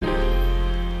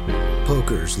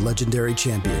Poker's legendary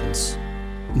champions,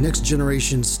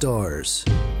 next-generation stars,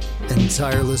 and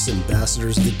tireless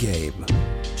ambassadors of the game,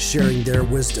 sharing their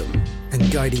wisdom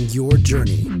and guiding your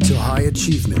journey to high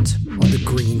achievement on the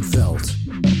green felt.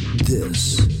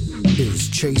 This is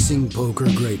Chasing Poker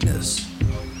Greatness.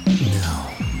 Now,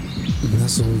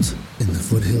 nestled in the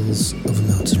foothills of a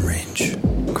mountain range,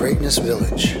 Greatness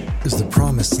Village is the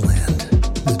promised land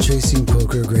the Chasing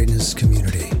Poker Greatness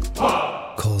community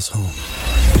calls home.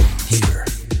 Here,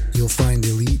 you'll find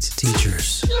elite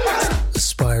teachers,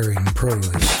 aspiring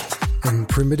pros, and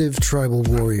primitive tribal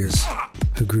warriors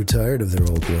who grew tired of their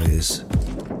old ways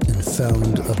and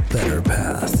found a better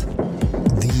path.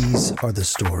 These are the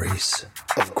stories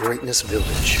of Greatness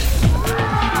Village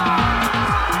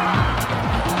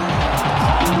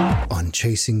on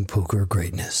Chasing Poker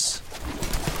Greatness.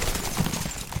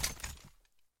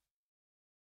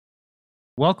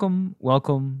 Welcome,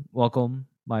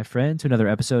 my friend, to another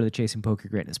episode of the Chasing Poker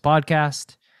Greatness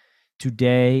podcast.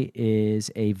 Today is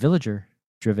a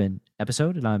villager-driven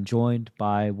episode, and I'm joined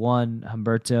by one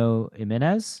Humberto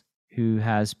Jimenez, who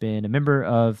has been a member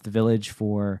of the village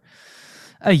for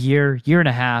a year and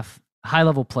a half,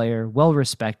 high-level player,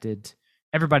 well-respected.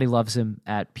 Everybody loves him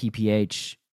at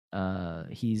PPH.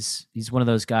 He's one of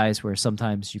those guys where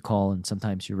sometimes you call and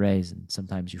sometimes you raise and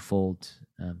sometimes you fold.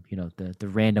 The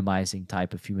randomizing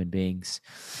type of human beings.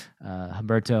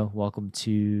 Humberto, welcome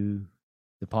to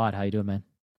the pod. How you doing, man?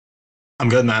 I'm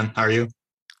good, man. How are you?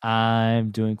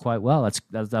 I'm doing quite well.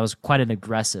 That was quite an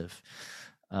aggressive.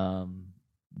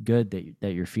 Good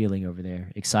that you're feeling over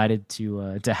there. Excited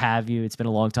to have you. It's been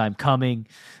a long time coming.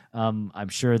 I'm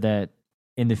sure that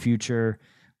in the future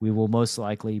we will most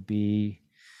likely be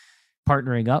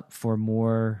partnering up for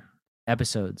more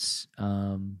episodes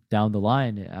down the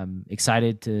line. I'm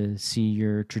excited to see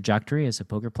your trajectory as a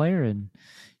poker player and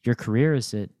your career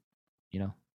as it,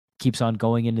 keeps on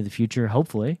going into the future,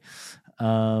 hopefully.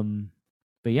 But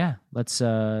yeah, let's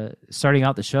starting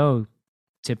out the show,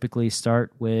 typically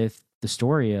start with the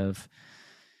story of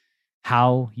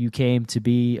how you came to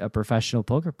be a professional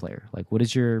poker player. Like, what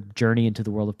does your journey into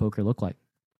the world of poker look like?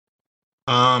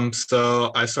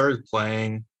 So I started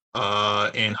playing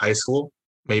in high school,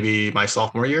 maybe my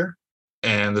sophomore year,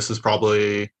 and this is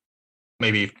probably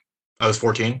maybe I was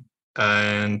 14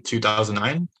 in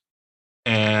 2009,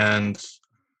 and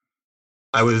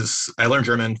I learned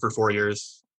German for 4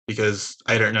 years because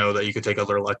I didn't know that you could take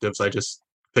other electives. I just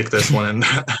picked this one, and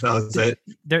that was it.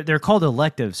 They're called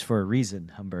electives for a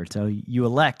reason, Humberto. You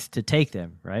elect to take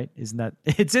them, right? Isn't that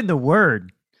it's in the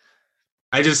word?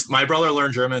 My brother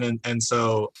learned German, and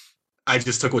so I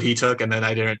just took what he took, and then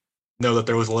I didn't know that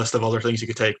there was a list of other things you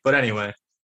could take. But anyway,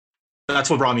 that's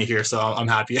what brought me here, so I'm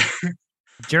happy.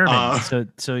 German.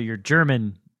 So your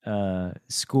German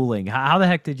schooling. How the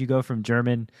heck did you go from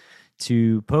German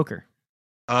to poker?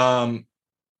 There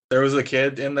was a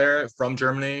kid in there from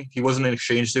Germany. He wasn't an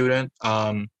exchange student.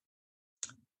 And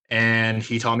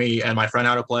he taught me and my friend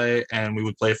how to play, and we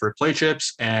would play for play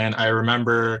chips. And I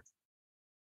remember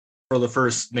for the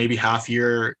first maybe half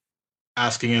year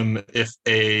asking him if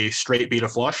a straight beat a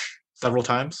flush several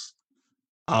times.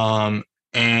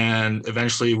 And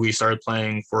eventually we started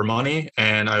playing for money,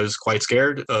 and I was quite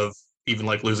scared of even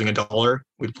like losing $1.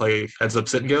 We'd play heads up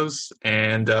sit and goes.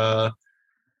 And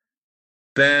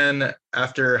then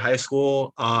after high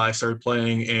school, I started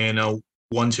playing in a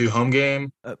 1-2 home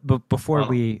game. But before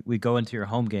we go into your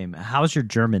home game, how's your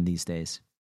German these days?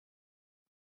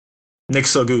 Nicht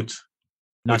so gut,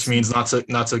 which means not so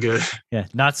good. Yeah,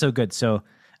 not so good. So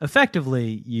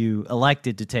effectively, you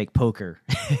elected to take poker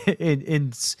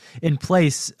in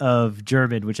place of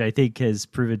German, which I think has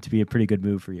proven to be a pretty good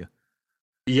move for you.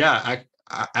 Yeah,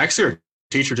 I actually, our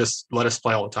teacher just let us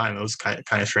play all the time. It was kind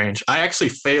of strange. I actually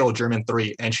failed German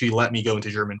 3, and she let me go into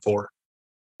German 4.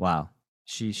 Wow,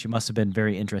 she must have been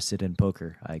very interested in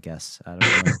poker, I guess. I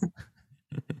don't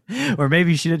know. Or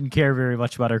maybe she didn't care very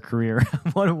much about her career.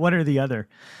 one or the other.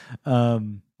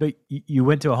 But you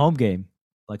went to a home game.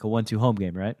 Like a 1-2 home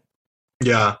game, right?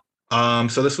 Yeah.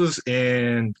 So this was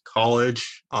in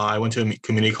college. I went to a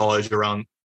community college around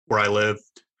where I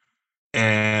lived,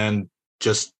 and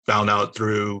just found out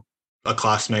through a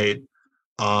classmate.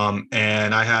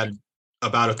 And I had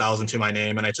about 1,000 to my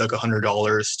name, and I took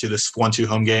 $100 to this 1-2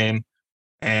 home game,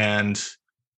 and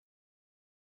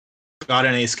got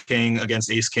an ace king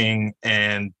against ace king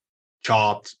and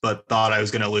chopped, but thought I was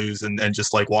going to lose and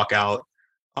just like walk out.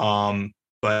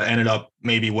 But ended up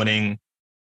maybe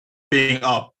being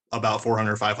up about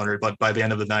 400, 500. But by the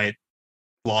end of the night,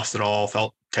 lost it all,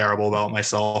 felt terrible about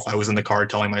myself. I was in the car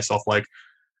telling myself, like,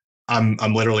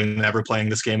 I'm literally never playing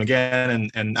this game again.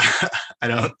 And I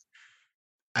don't,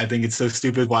 I think it's so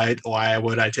stupid. Why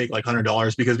would I take like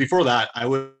 $100? Because before that, I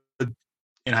would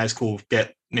in high school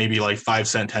get maybe like 5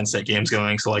 cent, 10 cent games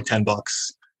going, so like $10,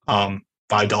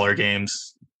 $5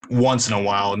 games once in a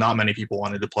while. Not many people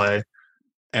wanted to play,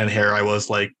 and here I was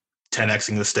like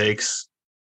 10xing the stakes.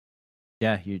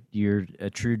 Yeah, you're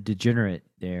a true degenerate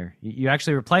there. You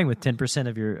actually were playing with 10%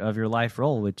 of your life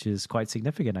roll, which is quite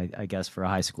significant, I guess, for a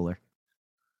high schooler.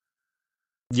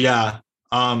 Yeah.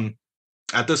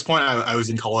 At this point, I was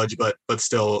in college, but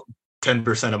still,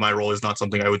 10% of my role is not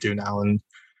something I would do now.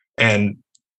 And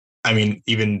I mean,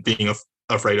 even being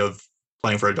afraid of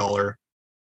playing for $1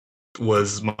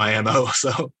 was my MO.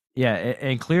 So Yeah,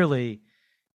 and clearly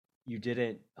you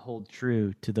didn't hold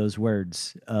true to those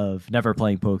words of never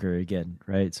playing poker again,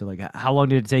 right? So, like, how long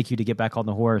did it take you to get back on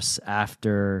the horse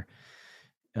after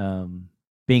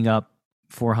being up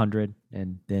 400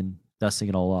 and then dusting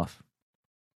it all off?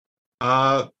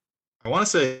 I want to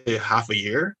say half a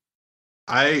year.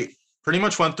 I pretty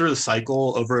much went through the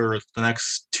cycle over the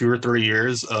next 2 or 3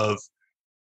 years of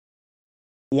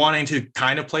wanting to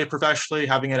kind of play professionally,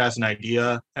 having it as an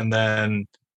idea, and then,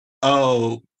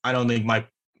 oh, I don't think my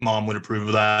mom would approve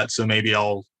of that, so maybe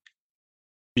I'll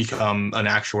become an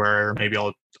actuary, or maybe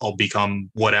I'll become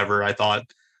whatever I thought.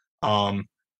 Um,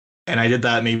 and I did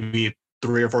that maybe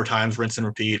 3 or 4 times, rinse and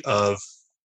repeat of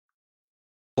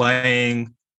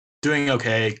playing, doing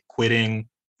okay, quitting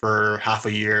for half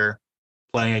a year,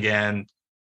 playing again,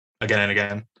 again and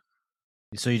again.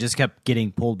 So you just kept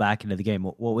getting pulled back into the game.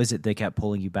 What was it that kept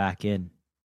pulling you back in?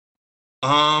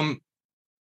 Um,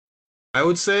 I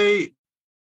would say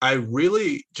I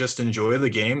really just enjoy the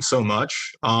game so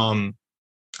much. I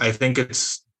think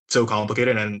it's so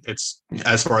complicated, and it's,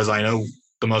 as far as I know,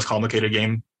 the most complicated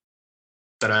game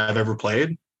that I've ever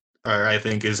played, or I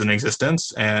think is in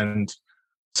existence. And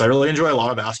so I really enjoy a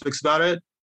lot of aspects about it.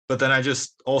 But then I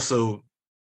just also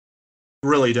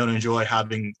really don't enjoy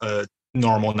having a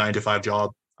normal 9 to 5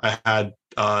 job. I had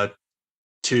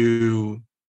two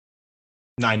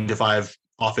 9 to 5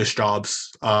 office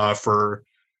jobs for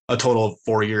a total of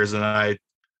 4 years, and I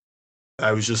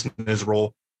was just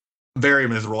miserable, very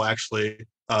miserable actually,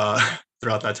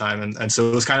 throughout that time. And so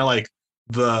it was kind of like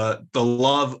the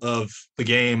love of the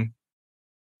game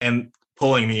and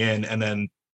pulling me in, and then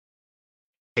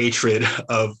hatred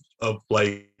of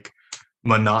like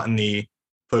monotony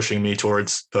pushing me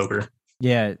towards poker.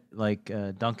 Yeah, like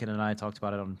Duncan and I talked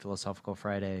about it on Philosophical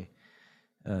Friday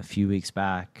a few weeks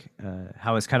back,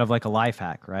 how it's kind of like a life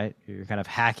hack, right? You're kind of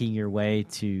hacking your way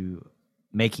to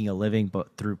making a living,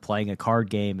 but through playing a card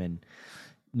game and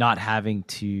not having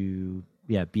to,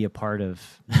 be a part of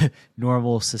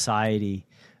normal society,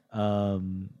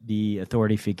 the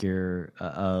authority figure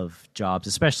of jobs,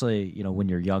 especially, when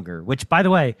you're younger, which, by the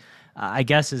way, I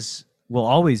guess will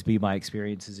always be my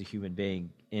experience as a human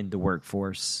being in the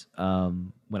workforce.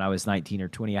 When I was 19 or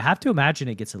 20, I have to imagine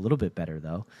it gets a little bit better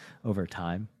though over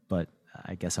time, but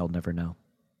I guess I'll never know.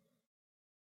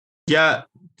 Yeah,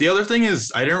 the other thing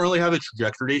is I didn't really have a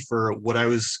trajectory for what I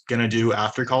was gonna do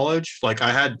after college. Like,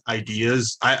 I had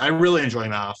ideas. I really enjoy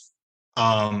math,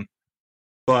 um,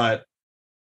 but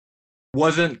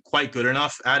wasn't quite good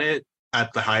enough at it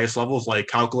at the highest levels. Like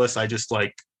calculus, I just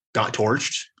like got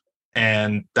torched,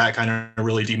 and that kind of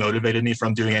really demotivated me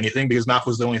from doing anything, because math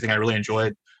was the only thing I really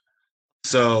enjoyed.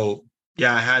 So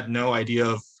yeah, I had no idea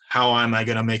of how am I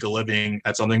gonna make a living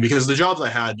at something, because the jobs I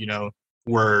had,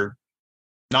 were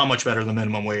not much better than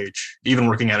minimum wage, even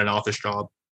working at an office job.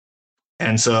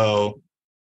 And so,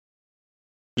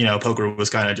 poker was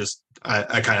kind of just,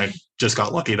 I kind of just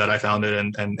got lucky that I found it,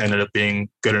 and ended up being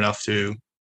good enough to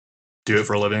do it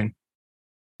for a living.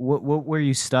 What were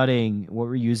you studying? What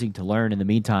were you using to learn in the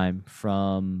meantime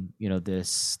from,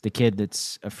 the kid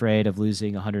that's afraid of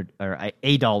losing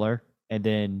 $100 and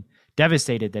then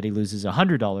devastated that he loses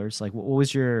 $100? Like, what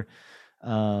was your,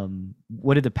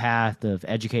 what did the path of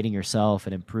educating yourself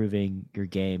and improving your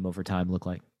game over time look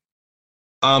like?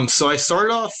 So I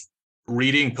started off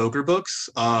reading poker books.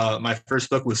 My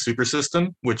first book was Super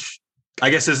System, which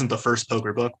I guess isn't the first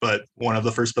poker book, but one of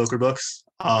the first poker books.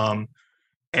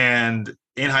 And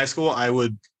in high school, I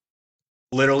would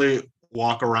literally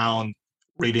walk around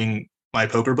reading my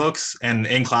poker books, and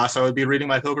in class, I would be reading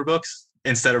my poker books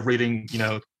instead of reading,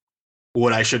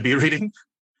 what I should be reading.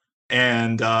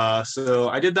 And so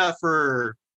I did that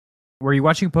for. Were you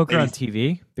watching poker on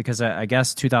TV? Because I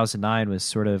guess 2009 was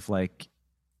sort of like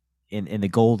in the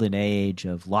golden age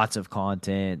of lots of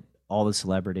content, all the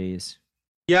celebrities.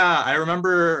 Yeah, I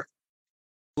remember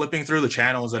flipping through the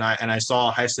channels, and I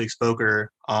saw High Stakes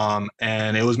Poker,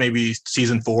 and it was maybe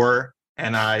season 4,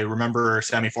 and I remember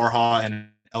Sammy Farha and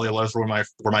Elliot Lewis were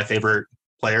my favorite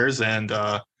players. And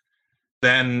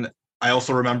then I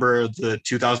also remember the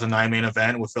 2009 main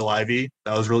event with Phil Ivey.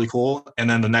 That was really cool. And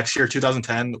then the next year,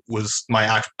 2010, was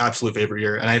my absolute favorite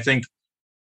year. And I think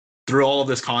through all of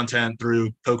this content,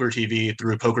 through Poker TV,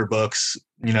 through poker books,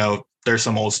 there's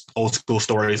some old school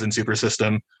stories in Super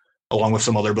System, along with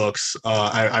some other books.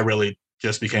 I really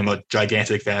just became a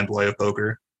gigantic fanboy of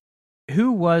poker.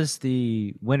 Who was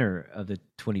the winner of the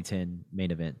 2010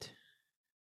 main event?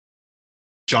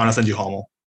 Jonathan Duhamel.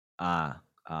 I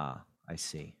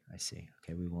see.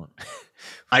 Okay, we won't.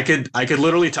 I could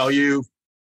literally tell you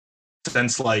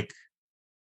since like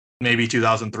maybe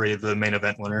 2003, the main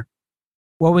event winner.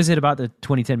 What was it about the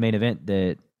 2010 main event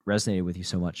that resonated with you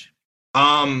so much?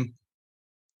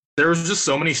 There was just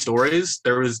so many stories.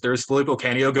 There was Filippo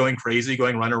Canio going crazy,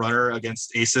 going runner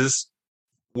against aces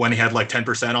when he had like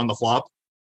 10% on the flop.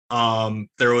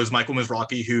 There was Michael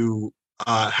Mizrachi, who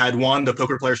had won the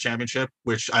Poker Players Championship,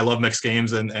 which I love mixed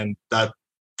games, and that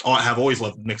I have always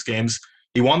loved mixed games.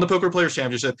 He won the Poker Players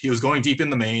Championship. He was going deep in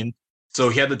the main, so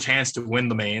he had the chance to win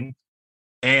the main.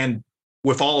 And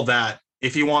with all of that,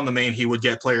 if he won the main, he would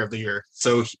get Player of the Year.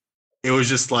 So it was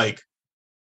just like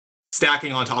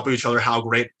stacking on top of each other how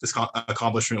great this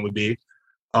accomplishment would be.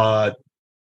 There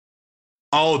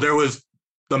was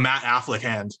the Matt Affleck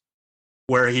hand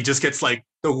where he just gets like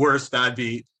the worst bad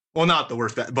beat. Well, not the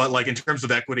worst bad, but like in terms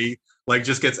of equity, like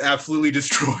just gets absolutely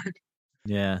destroyed.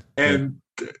 Yeah. And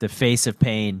the face of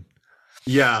pain.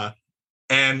 Yeah.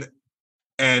 And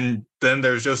then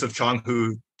there's Joseph Chung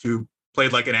who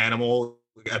played like an animal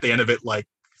at the end of it, like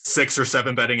 6 or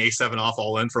 7 betting A7 off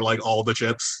all in for like all the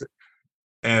chips.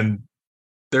 And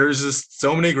there's just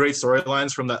so many great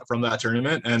storylines from that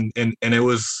tournament. And it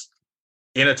was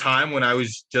in a time when I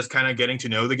was just kind of getting to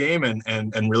know the game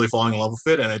and really falling in love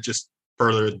with it. And it just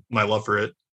furthered my love for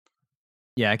it.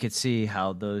 Yeah, I could see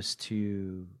how those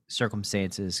two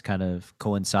circumstances kind of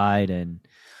coincide and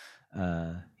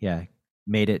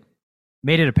made it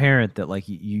apparent that like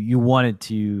you wanted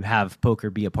to have poker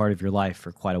be a part of your life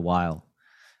for quite a while.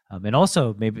 And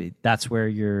also maybe that's where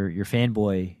your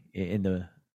fanboy in the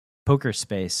poker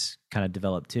space kind of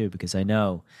developed too, because I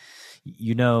know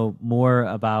you know more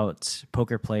about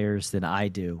poker players than I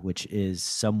do, which is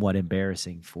somewhat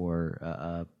embarrassing for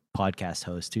a podcast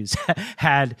host who's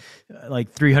had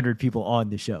like 300 people on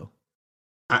the show.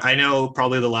 I know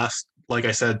probably the last, like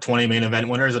I said, 20 main event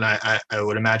winners, and I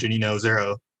would imagine you know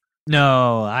zero.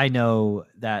 No, I know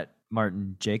that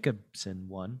Martin Jacobson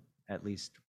won at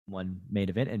least one main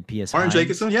event, and P.S. Martin Hines,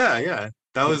 Jacobson, yeah.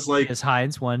 That was like P.S.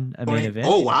 Hines won a main event.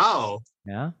 Oh, wow.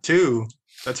 Yeah. 2.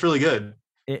 That's really good.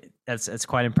 That's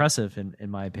quite impressive in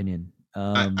my opinion.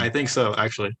 I think so,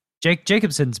 actually.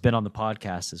 Jacobson's been on the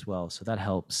podcast as well, so that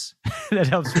helps. That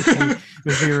helps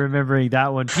with me remembering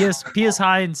that one. P.S.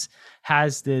 Hines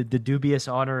has the dubious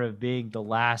honor of being the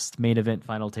last main event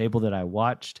final table that I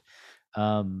watched.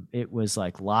 It was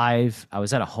like live. I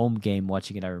was at a home game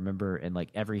watching it, I remember, and like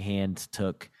every hand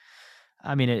took.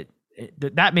 I mean,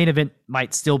 that main event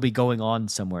might still be going on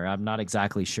somewhere. I'm not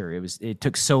exactly sure. It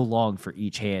took so long for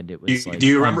each hand. It was. Do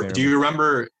you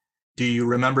remember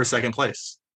second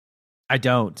place? I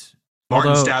don't.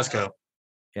 Martin Stasco.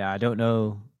 Yeah, I don't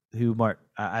know who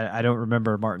I don't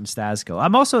remember Martin Stasco.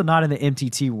 I'm also not in the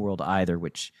MTT world either,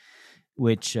 which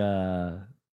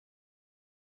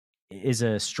is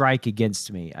a strike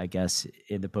against me, I guess,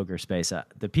 in the poker space.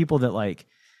 The people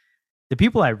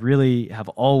I really have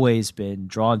always been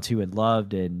drawn to and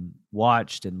loved and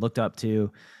watched and looked up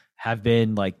to have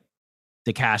been like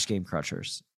the cash game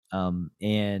crushers.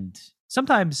 And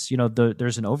sometimes,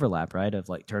 there's an overlap, right, of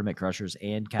like tournament crushers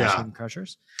and cash game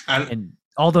crushers. And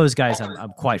all those guys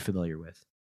I'm quite familiar with.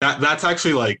 That's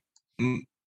actually like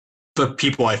the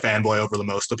people I fanboy over the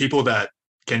most. The people that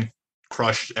can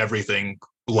crush everything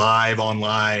live,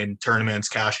 online, tournaments,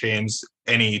 cash games,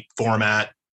 any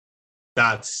format.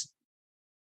 That's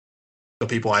the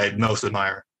people I most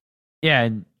admire. Yeah,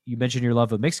 and you mentioned your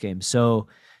love of mixed games. So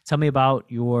tell me about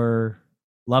your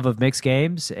love of mixed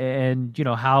games and,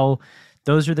 how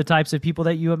those are the types of people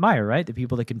that you admire, right? The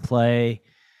people that can play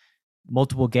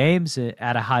multiple games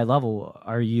at a high level.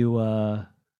 Are you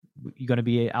going to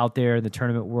be out there in the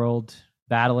tournament world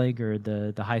battling or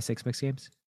the high stakes mixed games?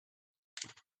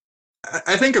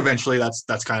 I think eventually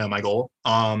that's kind of my goal.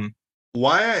 Why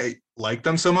I like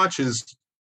them so much is,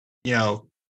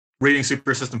 reading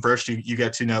Super System first, you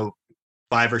get to know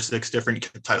 5 or 6 different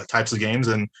types of games,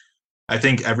 and I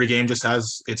think every game just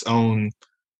has its own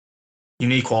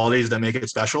unique qualities that make it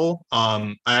special.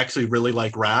 I actually really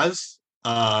like Raz.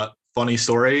 Funny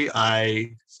story,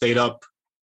 I stayed up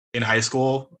in high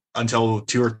school until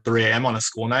 2 or 3 a.m. on a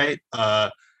school night,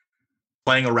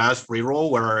 playing a Raz free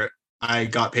roll where I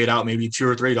got paid out maybe $2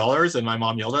 or $3 and my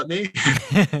mom yelled at me.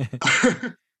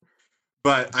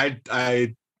 But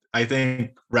I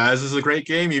think Raz is a great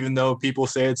game, even though people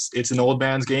say it's an old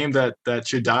man's game that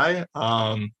should die.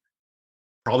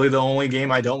 Probably the only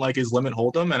game I don't like is Limit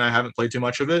Hold'em, and I haven't played too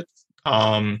much of it.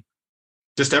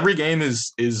 Just every game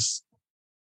is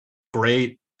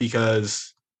great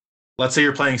because let's say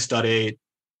you're playing Stud 8,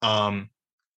 and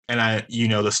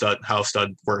the stud how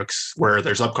Stud works, where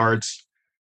there's up cards,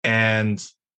 and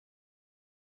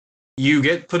you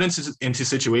get put into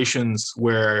situations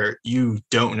where you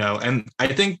don't know. And I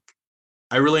think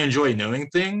I really enjoy knowing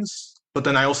things, but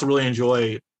then I also really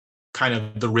enjoy kind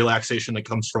of the relaxation that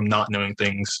comes from not knowing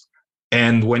things.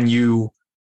 And when you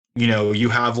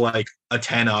have like a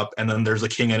 10 up and then there's a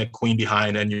king and a queen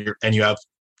behind and you have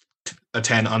a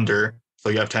 10 under, so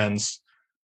you have tens,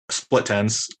 split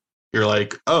tens, you're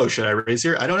like, oh, should I raise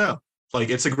here? I don't know. Like,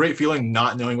 it's a great feeling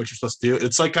not knowing what you're supposed to do.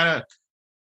 It's like kind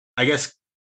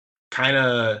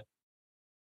of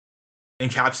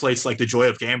encapsulates like the joy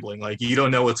of gambling. Like, you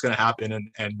don't know what's going to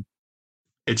happen, and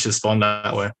it's just fun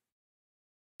that way.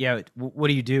 Yeah, what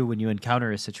do you do when you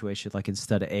encounter a situation like in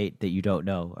Stud 8 that you don't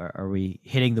know? Are we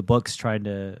hitting the books trying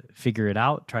to figure it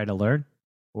out, trying to learn?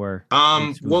 Or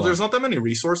well, there's not that many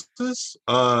resources.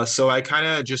 So I kind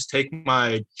of just take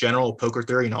my general poker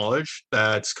theory knowledge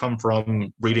that's come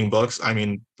from reading books. I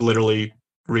mean, literally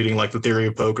reading like the Theory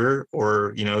of Poker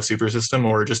or, Super System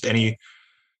or just any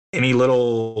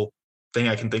little thing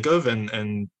I can think of,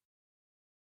 and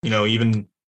even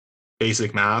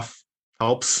basic math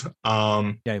helps.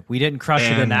 Yeah, we didn't crush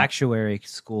it in actuary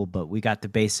school, but we got the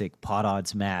basic pot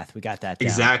odds math. We got that down.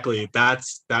 Exactly.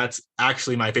 That's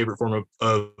actually my favorite form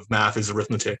of math is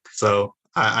arithmetic. So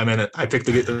I'm in it. I picked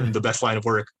the best line of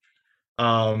work.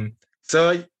 So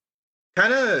I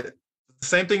kind of the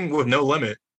same thing with No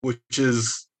Limit, which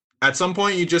is at some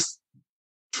point you just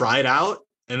try it out,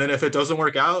 and then if it doesn't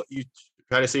work out, you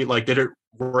try to see like, did it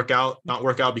not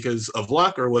work out because of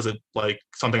luck, or was it like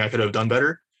something I could have done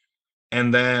better?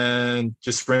 And then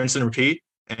just rinse and repeat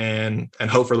and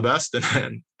hope for the best.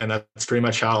 And that's pretty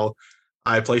much how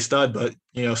I play Stud. But,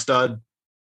 Stud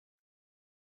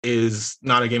is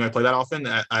not a game I play that often.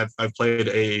 I've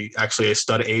played actually a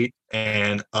Stud 8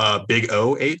 and a Big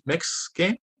O 8 mix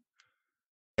game.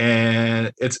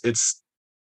 And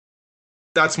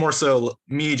that's more so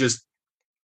me just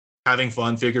having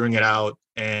fun, figuring it out.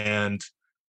 And,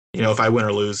 if I win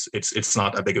or lose, it's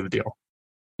not that big of a deal.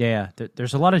 Yeah,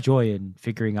 there's a lot of joy in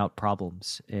figuring out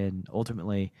problems, and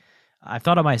ultimately, I've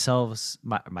thought of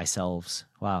myself.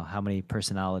 Wow, how many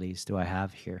personalities do I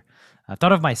have here? I've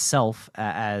thought of myself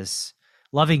as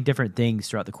loving different things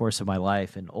throughout the course of my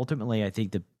life, and ultimately, I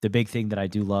think the big thing that I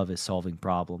do love is solving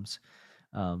problems,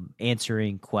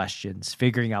 answering questions,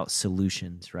 figuring out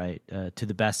solutions, right, to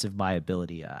the best of my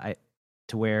ability.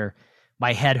 To where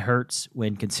my head hurts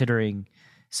when considering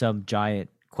some giant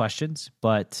questions,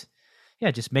 but yeah,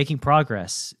 just making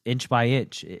progress inch by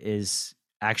inch is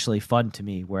actually fun to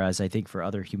me. Whereas I think for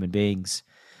other human beings,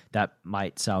 that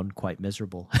might sound quite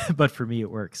miserable, but for me,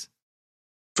 it works.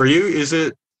 For you, is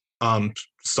it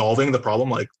solving the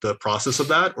problem, like the process of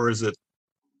that, or is it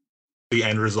the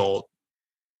end result?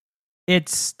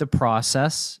 It's the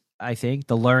process, I think,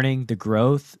 the learning, the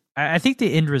growth. I think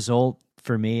the end result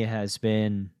for me has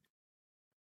been,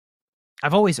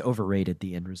 I've always overrated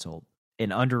the end result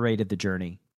and underrated the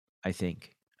journey. I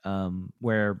think,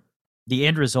 where the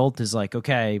end result is like,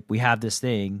 okay, we have this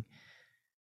thing,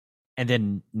 and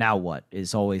then now what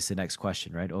is always the next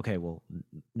question, right? Okay, well,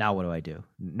 now what do I do?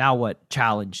 Now what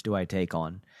challenge do I take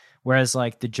on? Whereas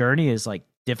like the journey is like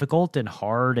difficult and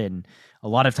hard, and a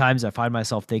lot of times I find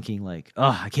myself thinking like,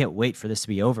 oh, I can't wait for this to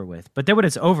be over with. But then when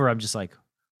it's over, I'm just like,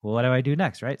 well, what do I do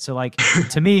next, right? So like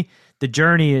to me, the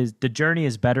journey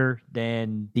is better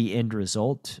than the end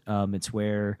result.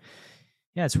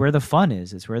 It's where the fun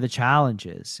is. It's where the challenge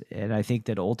is. And I think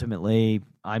that ultimately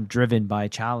I'm driven by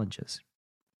challenges.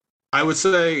 I would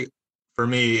say for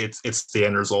me, it's the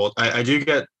end result. I do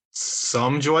get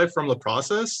some joy from the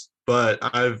process, but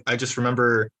I just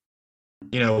remember,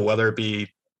 whether it be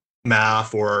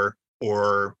math or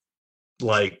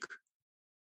like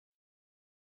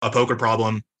a poker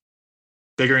problem,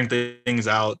 figuring things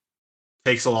out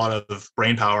takes a lot of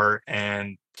brain power,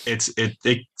 and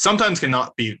it sometimes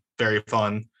cannot be very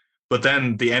fun, but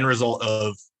then the end result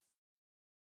of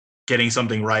getting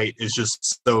something right is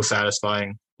just so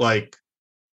satisfying. Like,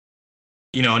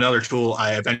 another tool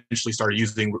I eventually started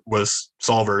using was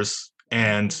solvers,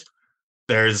 and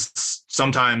there's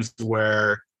sometimes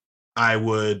where I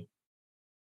would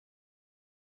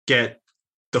get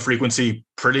the frequency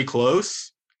pretty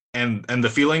close, and the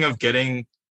feeling of getting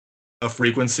a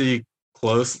frequency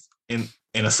close in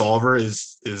a solver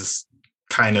is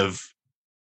kind of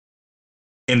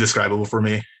indescribable for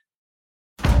me.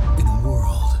 In a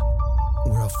world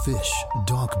where a fish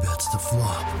donk bets the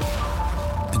flop,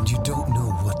 and you don't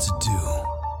know what to do,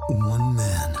 one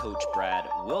man, Coach Brad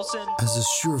Wilson, has a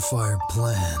surefire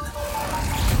plan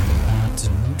to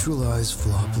neutralize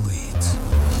flop leads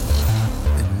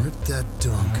and rip that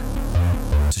dunk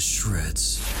to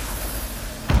shreds.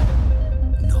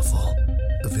 Nuffle.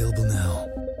 Available now.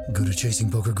 Go to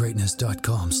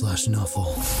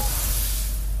chasingpokergreatness.com/Nuffle.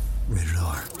 Rated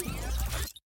R.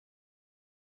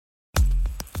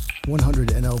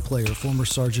 100 NL player, former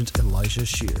Sergeant Elijah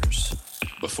Shears.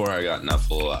 Before I got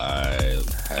Nuffle, I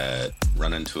had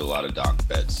run into a lot of donk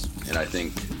bets. And I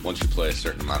think once you play a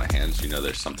certain amount of hands, you know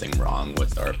there's something wrong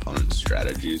with our opponent's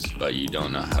strategies, but you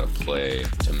don't know how to play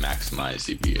to maximize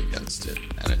EV against it.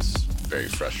 And it's very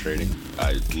frustrating.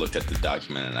 I looked at the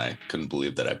document and I couldn't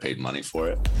believe that I paid money for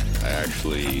it. I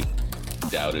actually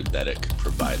doubted that it could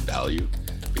provide value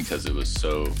because it was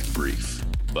so brief.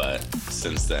 But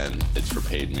since then, it's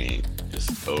repaid me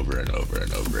just over and over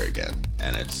and over again.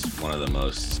 And it's one of the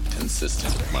most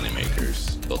consistent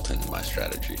moneymakers built into my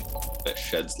strategy that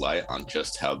sheds light on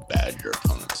just how bad your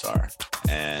opponents are.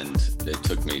 And it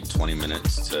took me 20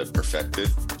 minutes to perfect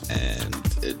it, and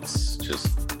it's just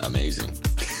amazing.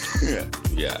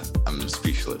 Yeah, I'm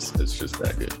speechless. It's just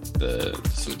that good. The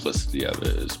simplicity of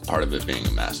it is part of it being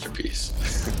a masterpiece.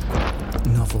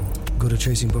 Nuffle. Go to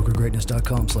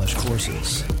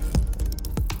chasingpokergreatness.com/courses.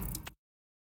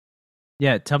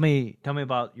 Yeah, tell me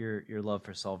about your love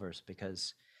for solvers,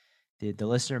 because the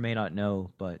listener may not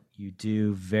know, but you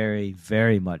do very,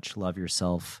 very much love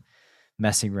yourself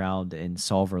messing around in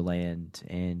solver land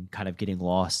and kind of getting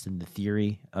lost in the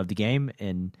theory of the game.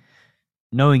 And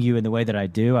knowing you in the way that I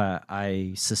do,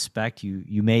 I suspect you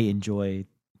do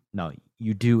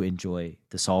enjoy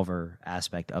the solver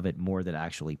aspect of it more than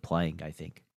actually playing, I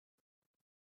think.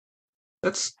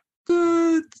 That's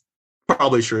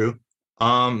probably true.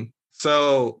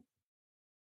 So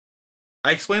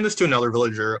I explained this to another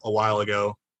villager a while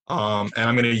ago, and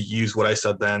I'm going to use what I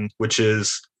said then, which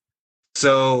is,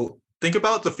 so think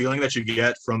about the feeling that you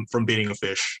get from beating a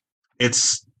fish.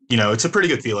 It's a pretty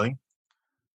good feeling.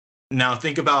 Now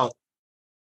think about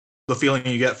the feeling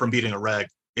you get from beating a reg.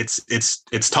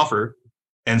 It's tougher,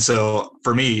 and so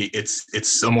for me,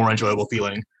 it's a more enjoyable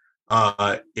feeling.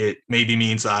 It maybe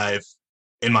means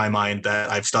in my mind, that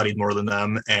I've studied more than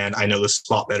them and I know the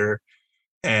spot better,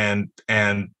 and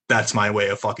that's my way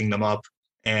of fucking them up.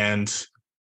 And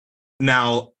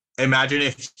now imagine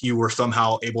if you were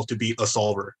somehow able to beat a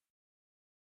solver,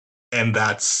 and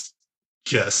that's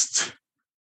just.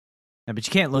 Yeah, but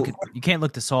you can't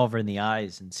look the solver in the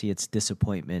eyes and see its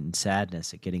disappointment and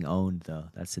sadness at getting owned, though.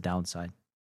 That's the downside.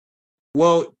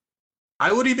 Well,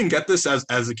 I would even get this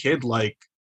as a kid, like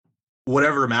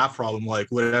whatever math problem, like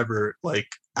whatever, like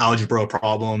algebra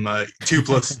problem, 2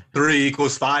 + 3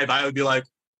 = 5. I would be like,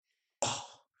 oh,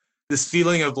 this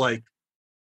feeling of like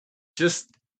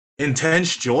just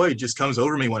intense joy just comes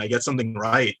over me when I get something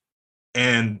right.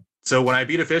 And so when I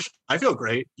beat a fish, I feel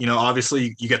great.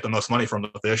 Obviously you get the most money from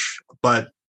the fish, but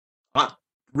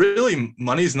really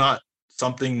money's not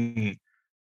something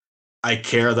I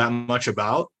care that much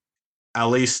about, at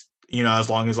least, as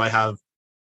long as I have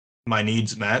my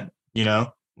needs met,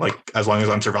 like as long as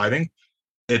I'm surviving.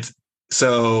 It's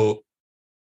so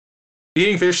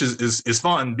eating fish is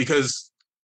fun because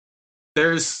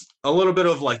there's a little bit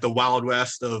of like the Wild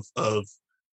West of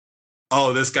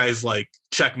oh, this guy's like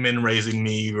check min raising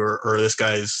me, or this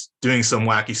guy's doing some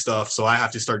wacky stuff, so I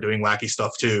have to start doing wacky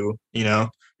stuff too. You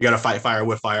got to fight fire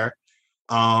with fire.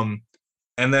 And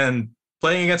then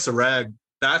playing against a reg,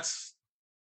 that's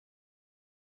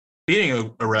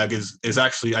beating a reg is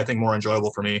actually, I think, more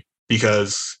enjoyable for me,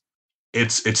 because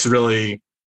it's really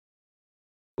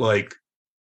like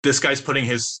this guy's putting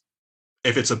his,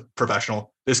 if it's a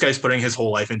professional, this guy's putting his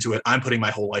whole life into it. I'm putting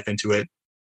my whole life into it.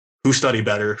 Who studied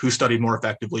better? Who studied more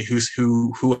effectively?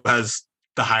 Who has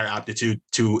the higher aptitude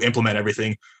to implement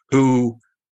everything? Who,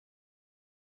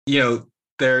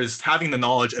 there's having the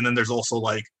knowledge, and then there's also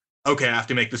like, okay, I have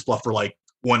to make this bluff for like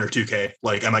 1 or 2K.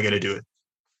 Like, am I going to do it?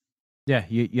 Yeah,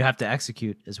 you have to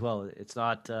execute as well. It's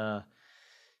not the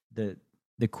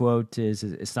quote is,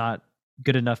 it's not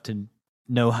good enough to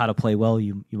know how to play well.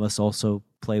 You must also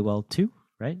play well too,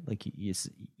 right? Like you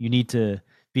need to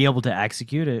be able to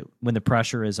execute it when the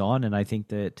pressure is on. And I think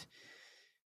that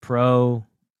pro,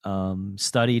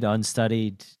 studied,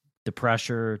 unstudied, the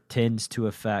pressure tends to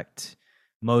affect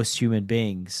most human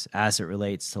beings as it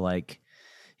relates to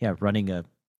running a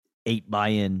 8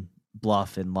 buy-in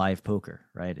bluff in live poker,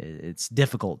 right? It's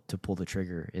difficult to pull the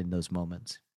trigger in those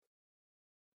moments.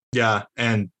 Yeah,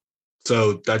 and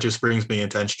so that just brings me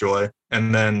intense joy.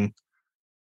 And then,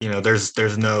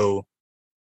 there's no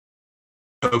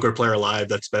poker player alive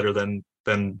that's better than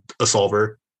a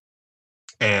solver.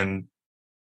 And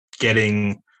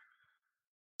getting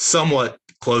somewhat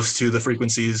close to the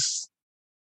frequencies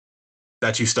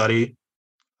that you study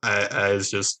is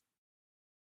just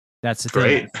That's the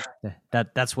great. thing.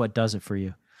 That's what does it for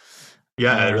you.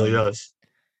 Yeah, it really does.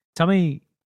 Tell me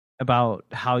about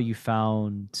how you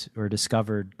found or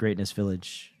discovered Greatness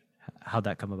Village. How'd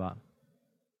that come about?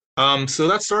 So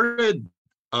that started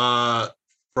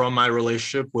from my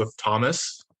relationship with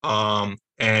Thomas.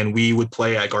 And we would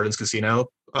play at Gardens Casino.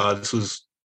 This was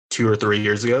 2 or 3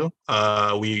 years ago.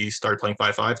 We started playing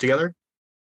 5-5 together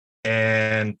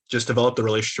and just developed a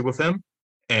relationship with him.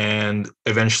 And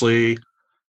eventually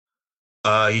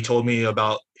he told me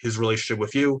about his relationship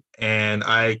with you. And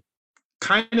I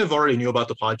kind of already knew about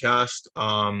the podcast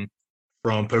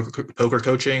from poker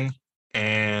coaching,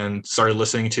 and started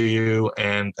listening to you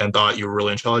and thought you were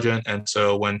really intelligent. And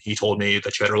so when he told me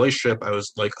that you had a relationship, I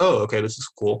was like, oh, okay, this is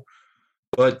cool.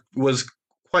 But was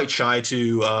quite shy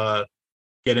to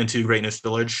get into Greatness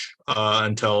Village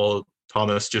until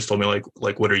Thomas just told me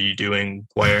like what are you doing?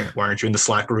 Why aren't you in the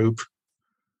Slack group?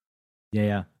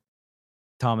 Yeah.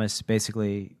 Thomas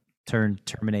basically turned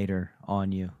Terminator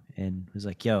on you and was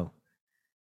like, yo,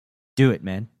 do it,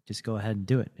 man. Just go ahead and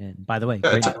do it. And by the way,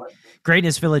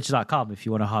 greatnessvillage.com if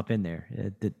you want to hop in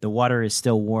there. The water is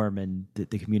still warm and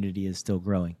the community is still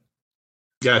growing.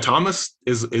 Yeah, Thomas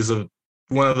is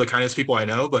one of the kindest people I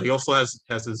know, but he also has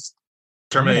his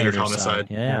Terminator Thomas side.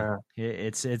 Yeah.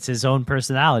 It's his own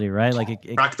personality, right? Like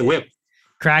it crack the whip.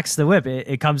 Cracks the whip.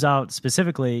 It comes out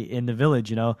specifically in the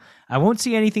village. I won't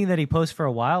see anything that he posts for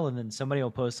a while, and then somebody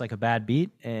will post like a bad beat,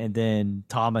 and then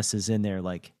Thomas is in there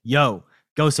like, yo,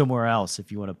 go somewhere else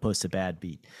if you want to post a bad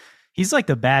beat. He's like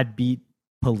the bad beat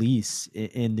police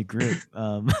in the group.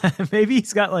 Maybe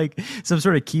he's got like some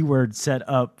sort of keyword set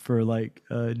up for like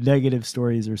negative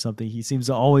stories or something. He seems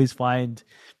to always find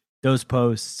those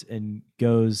posts and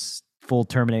goes full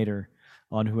Terminator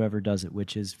on whoever does it,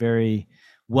 which is very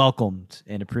welcomed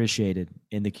and appreciated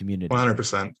in the community.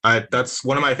 100%. That's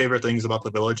one of my favorite things about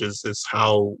the village is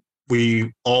how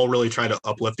we all really try to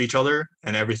uplift each other,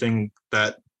 and everything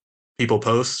that people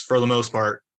post, for the most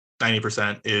part,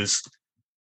 90% is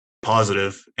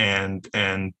positive. And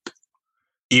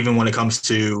even when it comes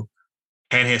to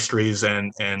hand histories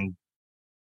and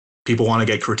people want to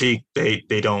get critiqued,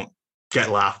 they don't get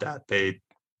laughed at. They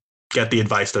get the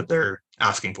advice that they're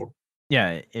asking for.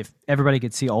 Yeah, if everybody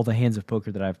could see all the hands of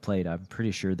poker that I've played, I'm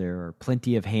pretty sure there are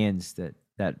plenty of hands that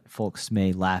folks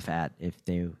may laugh at if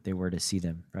they were to see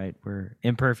them, right? We're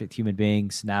imperfect human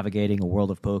beings navigating a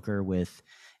world of poker with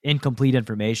incomplete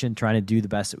information, trying to do the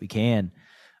best that we can.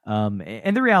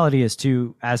 And the reality is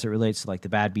too, as it relates to like the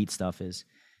bad beat stuff, is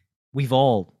we've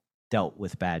all dealt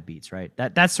with bad beats, right?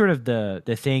 That's sort of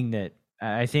the thing that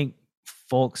I think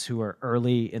folks who are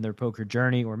early in their poker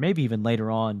journey, or maybe even later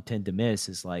on, tend to miss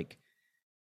is like,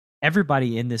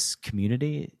 everybody in this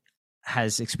community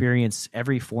has experienced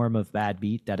every form of bad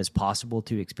beat that is possible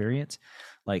to experience.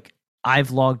 Like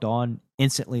I've logged on,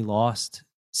 instantly lost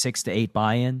 6 to 8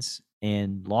 buy-ins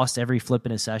and lost every flip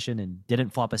in a session and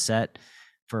didn't flop a set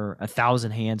for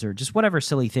 1,000 hands, or just whatever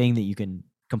silly thing that you can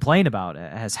complain about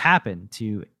has happened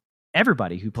to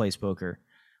everybody who plays poker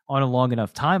on a long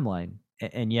enough timeline.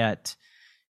 And yet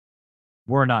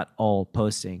we're not all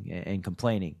posting and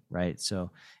complaining, right?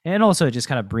 So, and also it just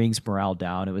kind of brings morale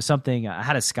down. It was something, I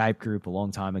had a Skype group a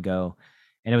long time ago,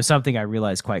 and it was something I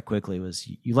realized quite quickly was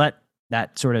you let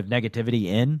that sort of negativity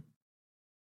in,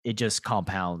 it just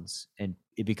compounds and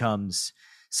it becomes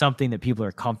something that people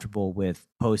are comfortable with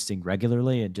posting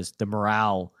regularly, and just the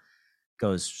morale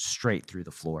goes straight through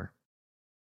the floor.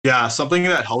 Yeah, something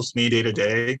that helps me day to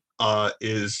day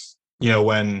is,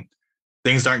 when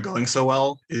things aren't going so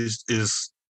well, is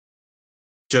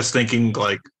just thinking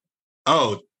like,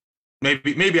 oh,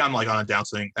 maybe I'm like on a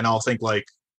downswing, and I'll think like,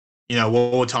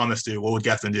 what would Thomas do? What would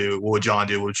Gethin do? What would John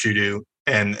do? What would Shu do?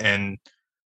 And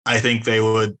I think they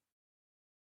would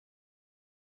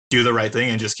do the right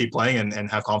thing and just keep playing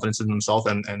and have confidence in themselves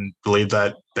and believe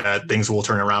that things will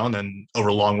turn around, and over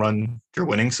the long run you're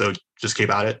winning. So just keep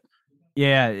at it.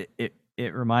 Yeah, it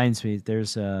reminds me,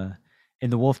 there's in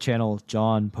the Wolf channel,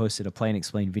 John posted a play and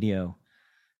explain video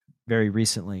very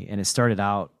recently, and it started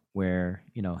out where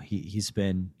he's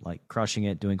been like crushing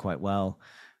it, doing quite well,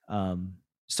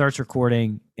 starts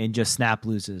recording and just snap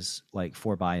loses like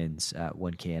 4 buy-ins at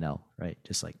 1 KNL, right?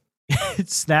 Just like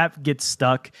Snap gets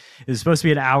stuck. It was supposed to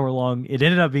be an hour long. It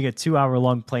ended up being a 2 hour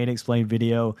long Play and Explain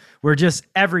video where just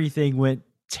everything went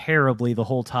terribly the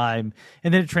whole time,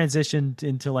 and then it transitioned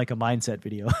into like a mindset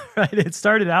video. Right, it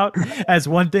started out as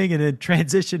one thing and then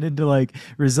transitioned into like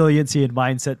resiliency and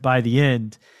mindset by the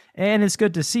end. And it's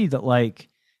good to see that, like,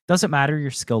 doesn't matter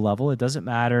your skill level, it doesn't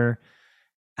matter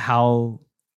how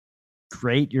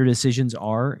great your decisions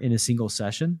are in a single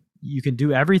session. You can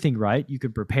do everything right. You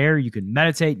can prepare, you can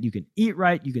meditate, you can eat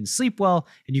right, you can sleep well,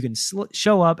 and you can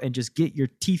show up and just get your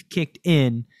teeth kicked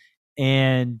in.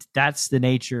 And that's the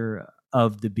nature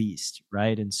of the beast,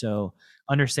 right? And so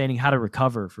understanding how to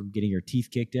recover from getting your teeth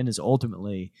kicked in is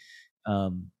ultimately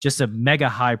just a mega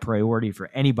high priority for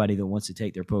anybody that wants to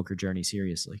take their poker journey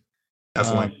seriously.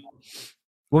 Definitely.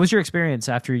 What was your experience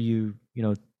after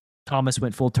Thomas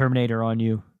went full Terminator on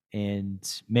you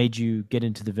and made you get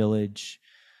into the village?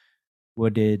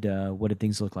 What did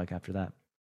things look like after that?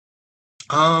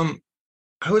 I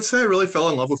would say I really fell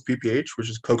in love with PPH, which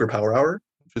is Poker Power Hour,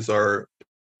 which is our,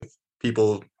 if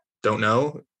people don't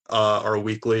know, our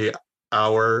weekly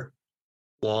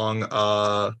hour-long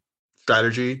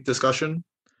strategy discussion.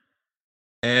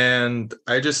 And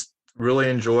I just really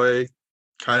enjoy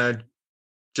kind of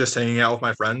just hanging out with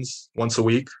my friends once a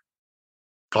week,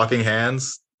 talking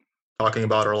hands, talking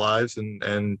about our lives,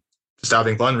 and just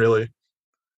having fun, really.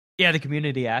 Yeah, the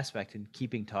community aspect and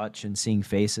keeping touch and seeing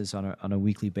faces on a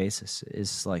weekly basis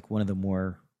is like one of the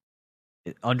more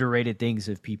underrated things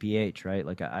of PPH, right?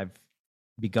 Like I've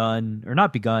begun, or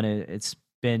not begun, it's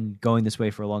been going this way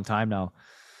for a long time now.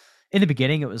 In the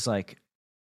beginning, it was like,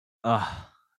 I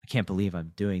can't believe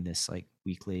I'm doing this like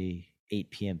weekly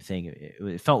 8 p.m. thing.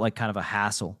 It felt like kind of a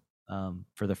hassle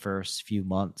for the first few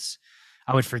months.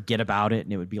 I would forget about it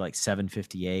and it would be like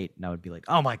 7:58 and I would be like,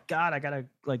 oh my God, I gotta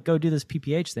like go do this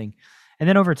PPH thing. And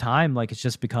then over time, like it's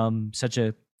just become such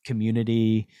a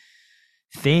community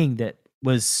thing that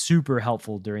was super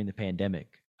helpful during the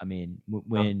pandemic. I mean,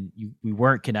 when we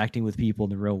weren't connecting with people in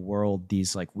the real world,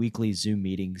 these like weekly Zoom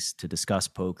meetings to discuss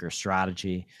poker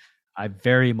strategy, I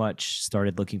very much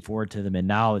started looking forward to them. And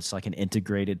now it's like an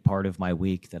integrated part of my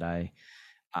week that I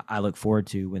look forward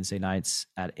to Wednesday nights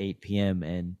at 8 p.m.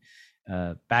 And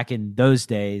back in those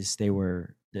days, the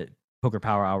Poker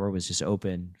Power Hour was just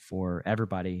open for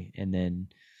everybody. And then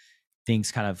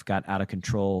things kind of got out of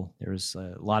control. There was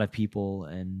a lot of people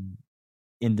in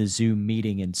the Zoom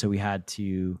meeting. And so we had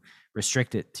to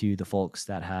restrict it to the folks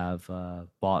that have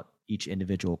bought each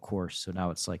individual course. So now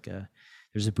it's like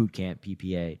there's a boot camp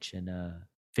PPH and a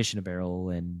fish in a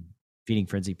barrel and feeding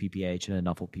frenzy PPH and a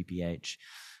Nuffle PPH.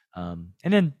 And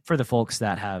then for the folks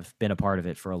that have been a part of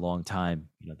it for a long time,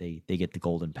 they get the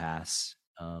golden pass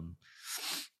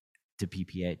to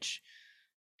PPH.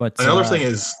 But another thing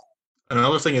is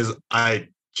I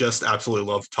just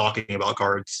absolutely love talking about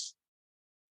cards.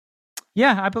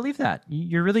 Yeah, I believe that.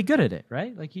 You're really good at it,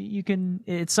 right? Like you can,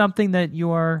 it's something that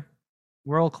you are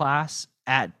world class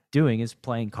at doing, is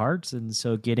playing cards. And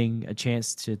so getting a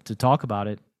chance to talk about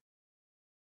it,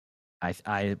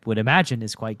 I would imagine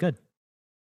is quite good.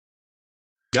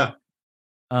 Yeah.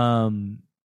 What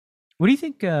do you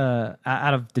think out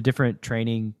of the different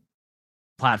training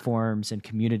platforms and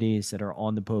communities that are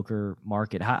on the poker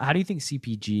market, how do you think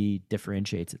CPG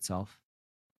differentiates itself?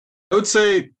 I would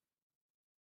say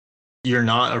you're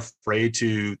not afraid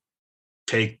to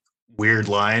take weird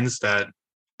lines that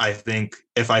I think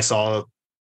if I saw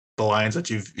the lines that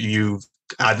you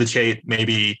advocate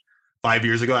maybe 5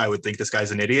 years ago, I would think this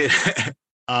guy's an idiot.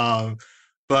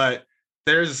 But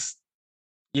there's,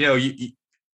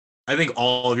 I think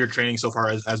all of your training so far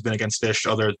has been against fish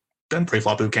other than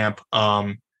pre-flop boot camp.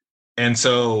 And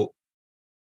so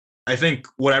I think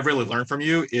what I've really learned from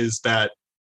you is that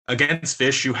against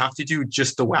fish, you have to do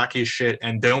just the wackiest shit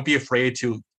and don't be afraid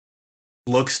to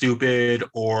look stupid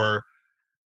or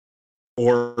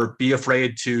be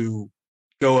afraid to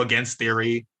go against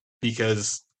theory,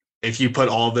 because if you put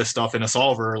all this stuff in a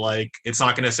solver, like it's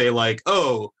not going to say like,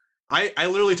 oh, I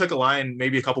literally took a line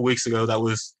maybe a couple weeks ago that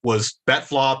was bet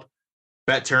flop,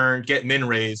 bet turn, get min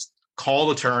raised, call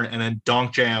the turn, and then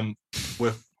donk jam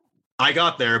with. I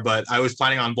got there, but I was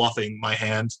planning on bluffing my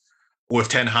hand with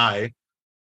 10 high,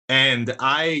 and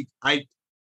I'm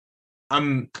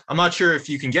not sure if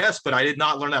you can guess, but I did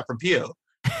not learn that from Pio.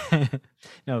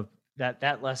 No,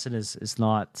 that lesson is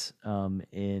not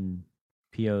in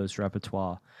Pio's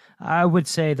repertoire. I would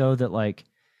say though that like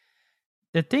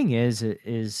the thing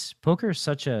is poker is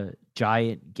such a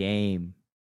giant game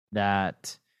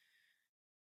that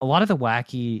a lot of the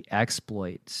wacky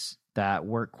exploits that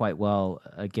work quite well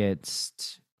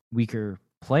against weaker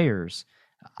players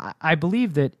I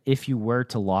believe that if you were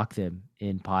to lock them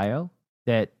in Pio,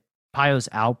 that Pio's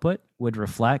output would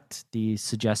reflect the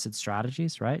suggested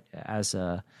strategies, right? As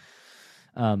an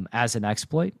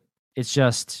exploit.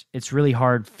 It's really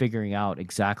hard figuring out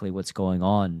exactly what's going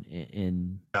on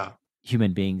in Yeah.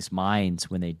 human beings' minds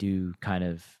when they do kind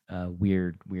of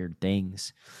weird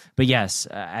things. But yes,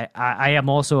 I am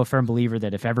also a firm believer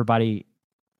that if everybody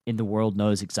in the world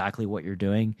knows exactly what you're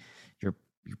doing,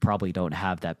 you probably don't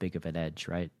have that big of an edge,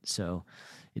 right? So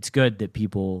it's good that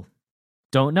people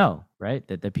don't know, right?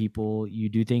 That the people, you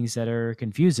do things that are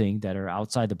confusing, that are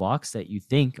outside the box, that you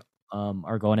think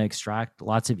are going to extract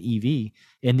lots of EV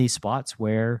in these spots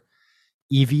where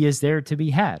EV is there to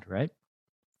be had, right?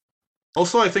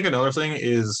 Also, I think another thing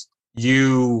is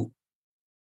you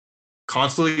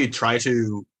constantly try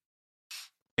to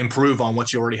improve on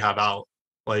what you already have out.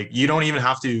 Like, you don't even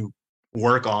have to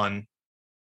work on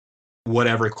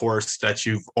whatever course that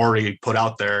you've already put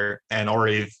out there and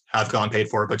already have gotten paid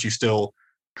for, but you still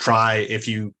try, if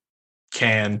you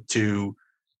can, to,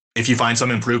 if you find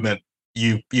some improvement,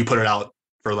 you put it out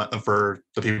for the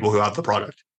people who have the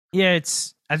product. Yeah,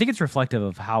 I think it's reflective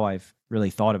of how I've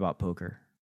really thought about poker.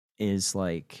 Is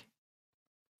like,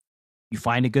 you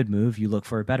find a good move, you look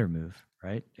for a better move,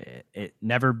 right? It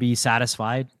never be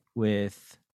satisfied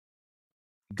with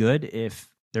good if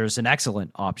there's an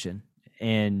excellent option.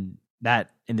 And that,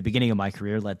 in the beginning of my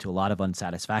career, led to a lot of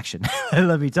unsatisfaction.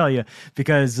 Let me tell you,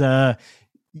 because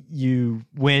you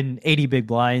win 80 big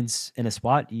blinds in a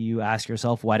spot, you ask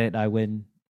yourself, why didn't I win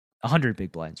 100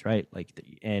 big blinds, right? Like,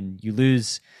 and you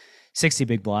lose 60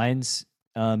 big blinds.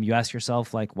 You ask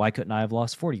yourself, like, why couldn't I have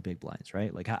lost 40 big blinds,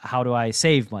 right? Like, how do I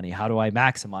save money? How do I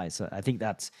maximize? I think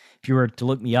that's, if you were to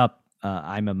look me up,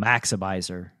 I'm a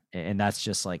maximizer, and that's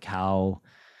just like how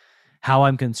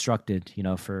I'm constructed,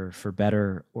 for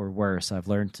better or worse. I've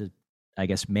learned to, I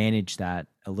guess, manage that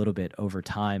a little bit over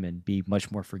time and be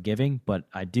much more forgiving. But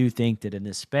I do think that in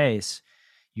this space,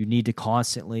 you need to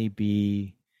constantly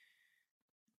be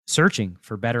searching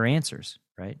for better answers,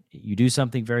 right? You do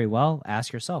something very well,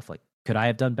 ask yourself, like, could I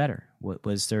have done better?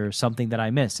 Was there something that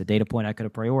I missed, a data point I could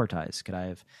have prioritized? Could I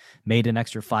have made an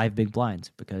extra 5 big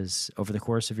blinds? Because over the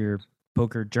course of your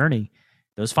poker journey,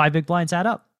 those 5 big blinds add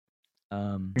up.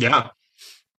 Yeah.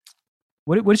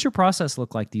 What does your process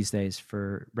look like these days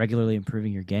for regularly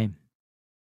improving your game?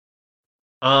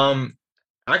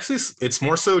 Actually, it's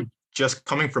more so just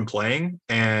coming from playing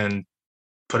and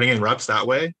putting in reps that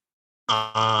way.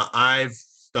 I've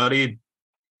studied,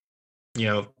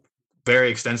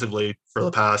 very extensively for the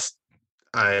past,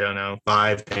 I don't know,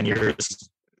 5-10 years,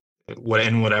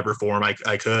 in whatever form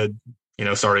I could,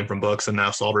 starting from books and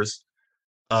now solvers.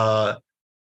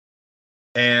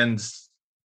 And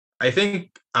I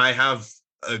think I have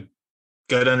a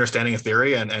good understanding of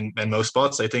theory and most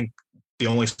spots. I think the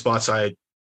only spots I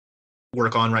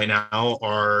work on right now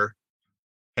are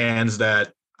hands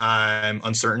that I'm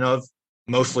uncertain of,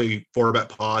 mostly 4-bet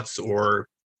pots, or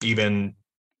even,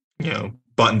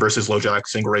 button versus low jack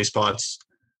single raise spots.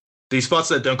 These spots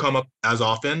that don't come up as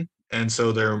often, and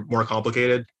so they're more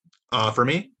complicated for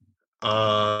me.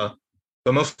 But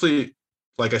mostly,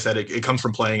 like I said, it comes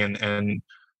from playing, and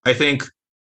I think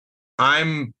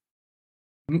I'm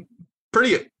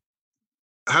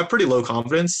have pretty low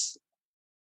confidence,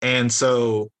 and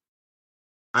so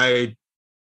I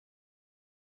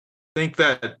think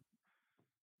that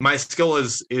my skill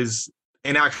is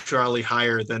in actuality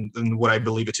higher than what I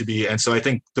believe it to be. And so I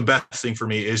think the best thing for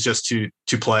me is just to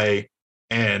play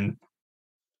and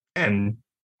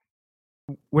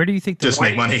where do you think just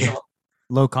make money?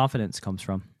 Low confidence comes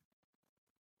from?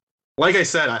 Like I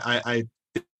said, I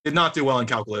did not do well in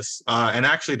calculus. And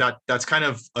actually that's kind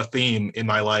of a theme in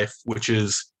my life, which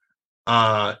is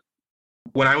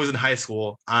when I was in high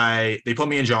school, they put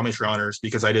me in geometry honors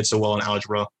because I did so well in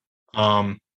algebra.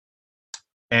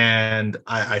 And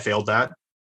I failed that.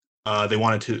 They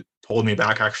wanted to hold me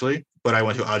back, actually, but I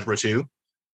went to Algebra 2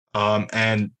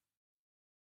 and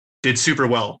did super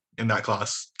well in that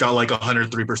class. Got like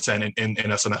 103%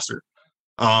 in a semester.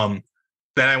 Then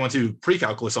I went to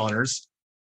pre-calculus honors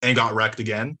and got wrecked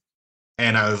again.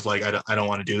 And I was like, I don't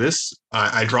want to do this.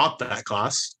 I dropped that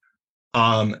class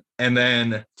and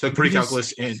then took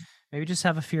pre-calculus in. Maybe just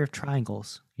have a fear of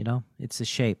triangles. It's the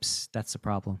shapes. That's the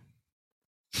problem.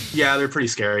 Yeah, they're pretty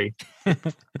scary.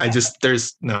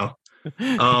 There's no.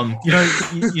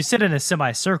 You sit in a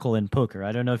semicircle in poker.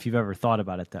 I don't know if you've ever thought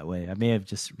about it that way. I may have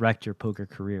just wrecked your poker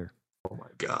career. Oh my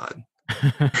God.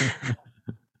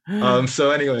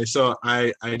 So anyway, so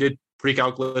I did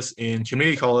pre-calculus in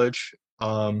community college,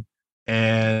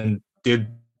 and did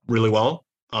really well.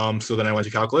 So then I went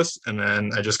to calculus, and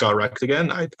then I just got wrecked again.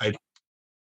 I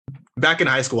back in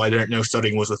high school, I didn't know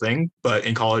studying was a thing, but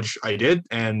in college I did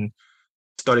and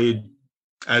studied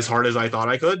as hard as I thought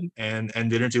I could and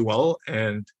didn't do well.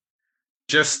 And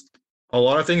just a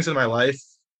lot of things in my life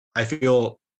I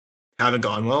feel haven't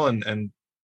gone well. And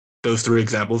those three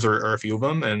examples are a few of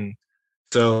them. And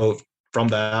so from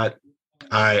that,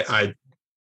 I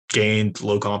gained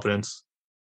low confidence.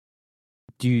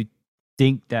 Do you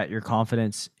think that your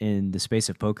confidence in the space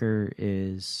of poker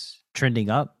is trending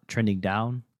up, trending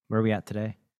down? Where are we at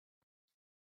today?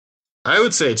 I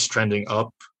would say it's trending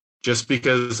up just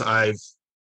because I've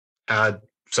had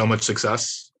so much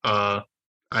success. I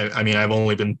mean, I've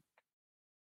only been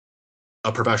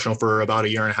a professional for about a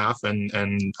year and a half, and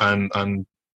I'm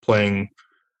playing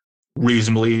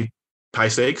reasonably high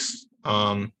stakes.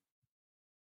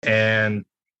 And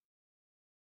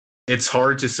it's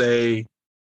hard to say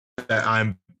that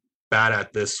I'm bad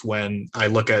at this when I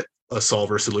look at a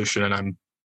solver solution and I'm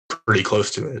pretty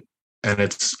close to it. And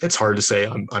it's hard to say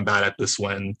I'm bad at this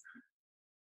when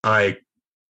I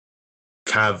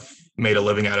have made a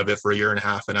living out of it for a year and a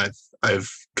half and I've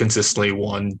consistently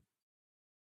won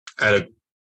at a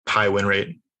high win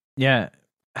rate. Yeah.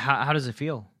 How does it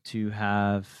feel to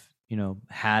have,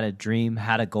 had a dream,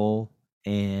 had a goal,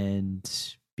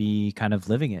 and be kind of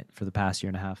living it for the past year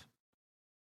and a half?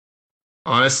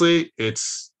 Honestly,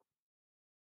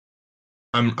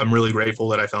 I'm really grateful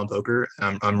that I found poker.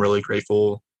 I'm really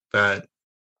grateful that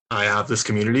I have this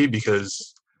community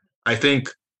because I think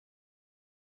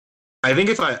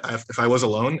if I was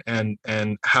alone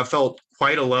and have felt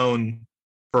quite alone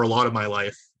for a lot of my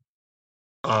life,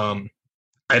 I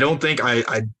don't think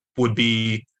I would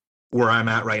be where I'm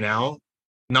at right now,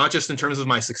 not just in terms of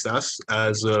my success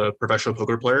as a professional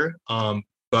poker player,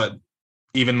 but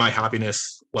even my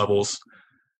happiness levels.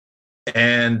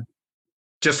 And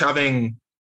just having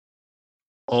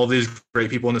all these great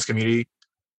people in this community,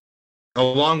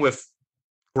 along with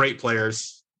great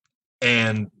players,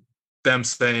 and them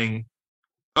saying,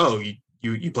 "Oh,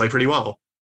 you play pretty well."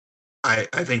 I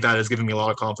think that has given me a lot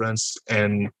of confidence,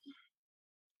 and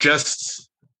just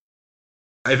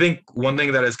I think one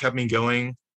thing that has kept me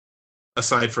going,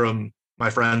 aside from my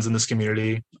friends in this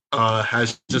community,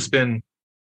 has just been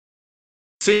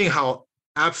seeing how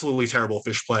absolutely terrible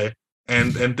fish play,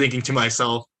 and thinking to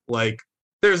myself, like,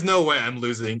 there's no way I'm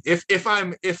losing. If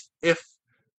I'm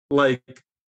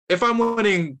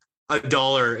winning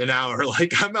 $1 an hour,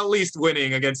 like, I'm at least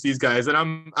winning against these guys, and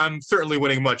I'm certainly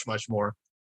winning much, much more.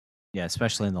 Yeah,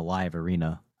 especially in the live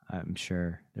arena. I'm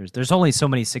sure there's only so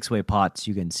many 6-way pots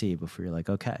you can see before you're like,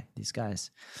 okay, these guys,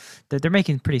 they're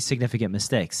making pretty significant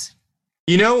mistakes.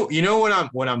 You know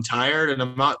when I'm tired and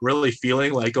I'm not really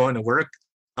feeling like going to work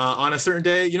on a certain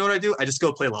day, you know what I do? I just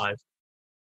go play live.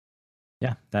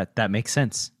 Yeah, that makes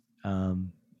sense.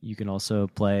 You can also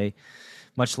play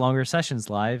much longer sessions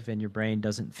live, and your brain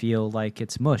doesn't feel like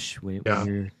it's mush when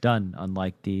you're done.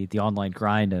 Unlike the online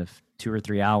grind of 2 or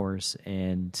 3 hours,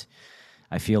 and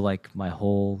I feel like my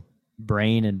whole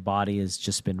brain and body has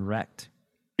just been wrecked.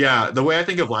 Yeah, the way I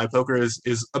think of live poker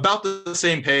is about the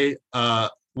same pay,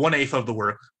 1/8 of the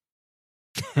work.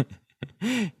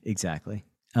 Exactly.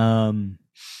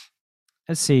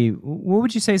 Let's see. What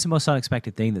would you say is the most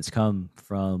unexpected thing that's come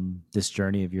from this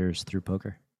journey of yours through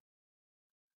poker?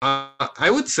 I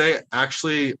would say,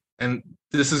 actually, and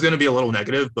this is going to be a little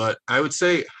negative, but I would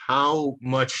say how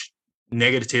much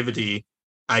negativity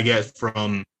I get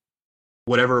from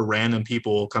whatever random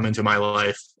people come into my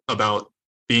life about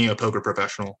being a poker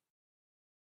professional.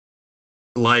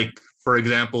 Like, for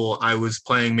example, I was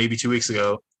playing maybe 2 weeks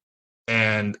ago,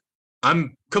 and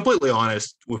I'm completely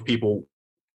honest with people,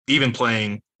 even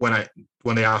playing, when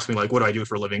they ask me, like, what do I do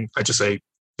for a living? I just say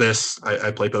this, I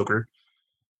play poker.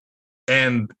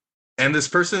 And this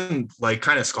person, like,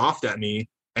 kind of scoffed at me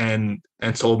and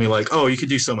told me, like, oh, you could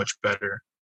do so much better.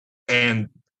 And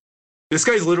this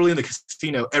guy's literally in the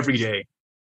casino every day.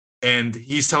 And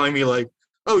he's telling me, like,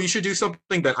 oh, you should do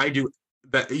something that I do,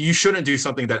 that you shouldn't do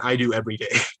something that I do every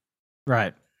day.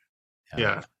 Right.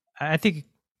 Yeah. I think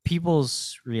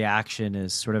people's reaction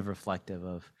is sort of reflective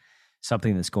of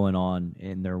something that's going on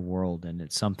in their world. And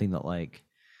it's something that, like,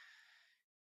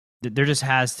 there just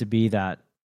has to be the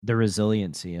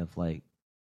resiliency of, like,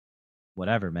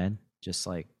 whatever, man, just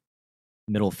like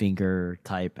middle finger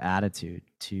type attitude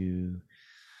to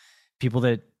people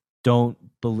that don't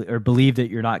believe that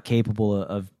you're not capable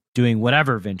of doing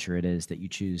whatever venture it is that you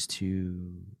choose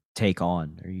to take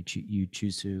on, or you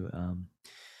choose to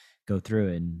go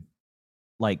through. And,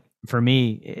 like, for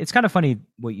me, it's kind of funny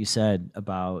what you said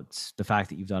about the fact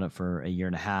that you've done it for a year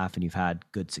and a half and you've had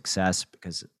good success,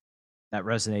 because that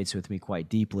resonates with me quite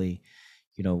deeply.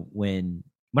 When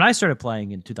when I started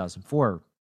playing in 2004,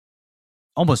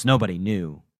 almost nobody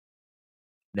knew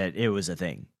that it was a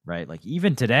thing, right? Like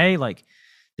even today, like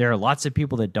there are lots of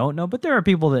people that don't know, but there are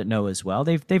people that know as well.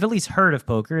 They've at least heard of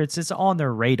poker. It's on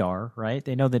their radar, right?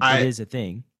 They know that it is a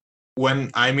thing.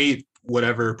 When I meet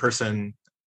whatever person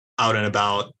out and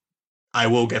about, I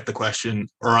will get the question,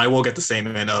 or I will get the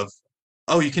statement of,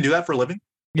 "Oh, you can do that for a living?"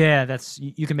 Yeah,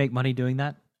 you can make money doing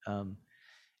that.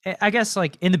 I guess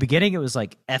like in the beginning, it was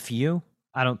like F you.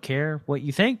 I don't care what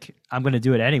you think. I'm going to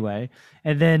do it anyway.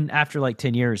 And then after like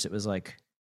 10 years, it was like,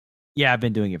 yeah, I've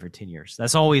been doing it for 10 years.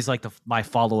 That's always like my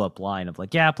follow-up line of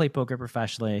like, yeah, I play poker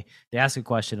professionally. They ask a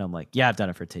question. I'm like, yeah, I've done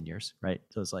it for 10 years. Right.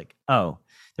 So it's like, oh,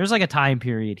 there's like a time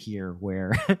period here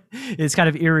where it's kind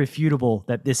of irrefutable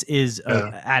that this is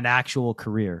an actual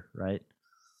career. Right.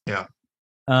 Yeah.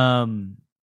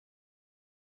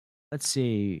 Let's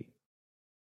see.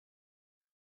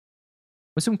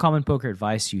 What's some common poker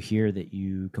advice you hear that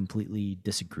you completely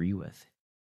disagree with?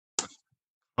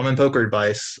 Common poker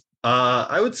advice.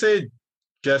 I would say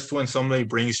just when somebody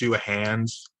brings you a hand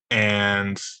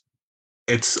and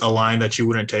it's a line that you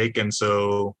wouldn't take, and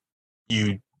so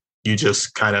you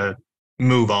just kind of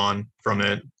move on from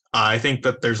it. I think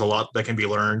that there's a lot that can be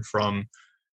learned from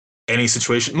any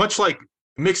situation, much like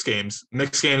mixed games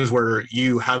where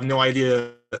you have no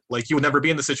idea, like you would never be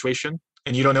in the situation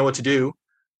and you don't know what to do.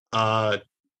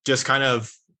 Just kind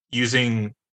of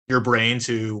using your brain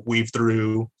to weave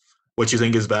through what you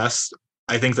think is best.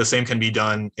 I think the same can be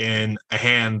done in a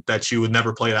hand that you would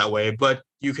never play that way, but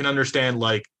you can understand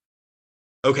like,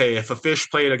 okay, if a fish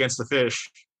played against a fish,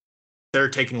 they're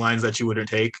taking lines that you wouldn't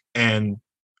take, and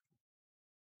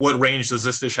what range does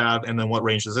this dish have, and then what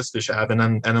range does this dish have, and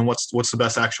then what's the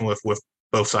best action with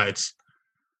both sides.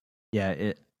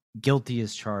 Yeah, guilty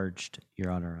as charged,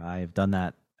 Your Honor. I have done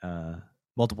that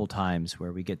multiple times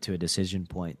where we get to a decision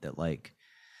point that like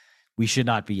we should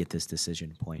not be at this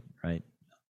decision point, right?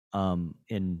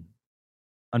 And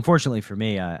unfortunately for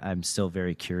me, I'm still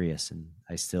very curious and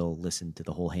I still listen to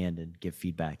the whole hand and give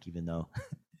feedback, even though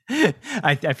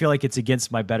I feel like it's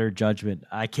against my better judgment.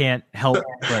 I can't help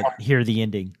but hear the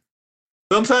ending.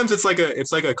 Sometimes it's like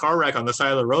a car wreck on the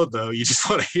side of the road, though. You just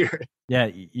want to hear it.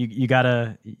 Yeah, you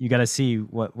gotta see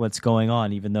what's going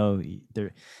on, even though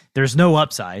there's no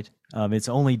upside. It's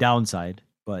only downside,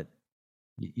 but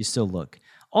you still look.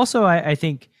 Also, I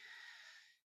think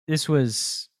this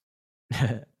was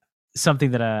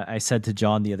something that I said to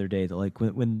John the other day, that like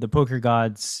when the poker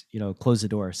gods, close the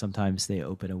door, sometimes they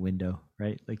open a window,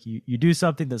 right? Like you do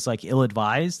something that's like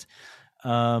ill-advised,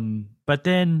 but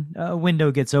then a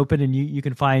window gets open and you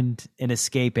can find an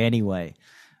escape anyway,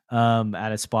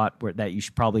 at a spot that you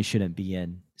probably shouldn't be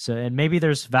in. So, and maybe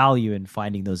there's value in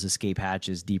finding those escape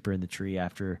hatches deeper in the tree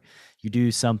after you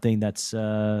do something that's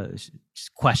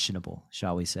questionable,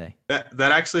 shall we say? That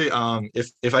actually,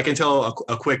 if I can tell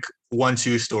a quick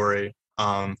 1-2 story,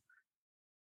 that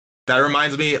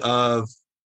reminds me of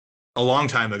a long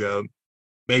time ago,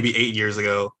 maybe 8 years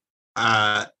ago.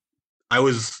 I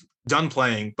was done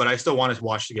playing, but I still wanted to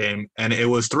watch the game, and it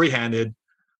was three-handed.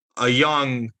 A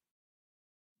young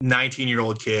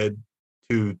 19-year-old kid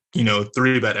who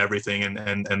three bet everything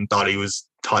and thought he was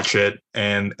taught shit,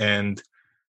 and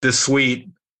this sweet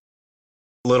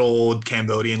little old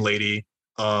Cambodian lady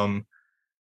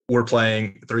were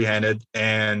playing three-handed,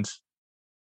 and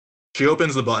she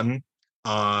opens the button,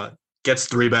 gets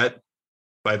three bet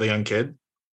by the young kid.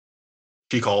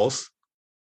 She calls,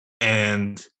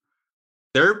 and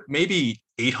they're maybe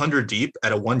 800 deep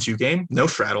at a 1-2 game, no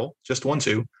straddle, just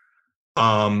 1-2.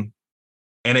 And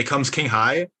it comes king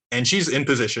high, and she's in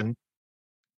position,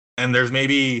 and there's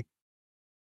maybe,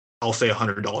 I'll say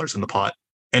 $100 in the pot,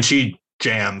 and she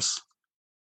jams,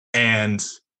 and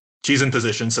she's in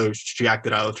position, so she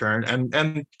acted out of turn,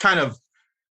 and kind of,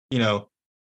 the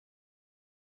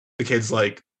kid's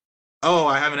like, oh,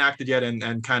 I haven't acted yet,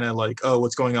 and kind of like, oh,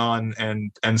 what's going on,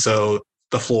 and so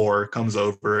the floor comes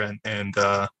over, and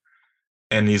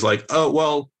he's like, oh,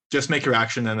 well, just make your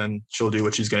action, and then she'll do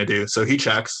what she's gonna do. So he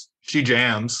checks. She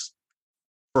jams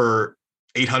for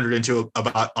 800 into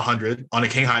about 100 on a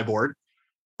king high board,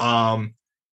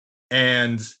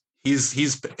 and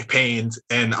he's pained,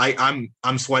 and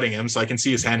I'm sweating him, so I can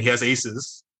see his hand. He has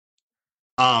aces,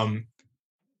 and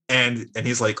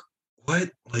he's like, what?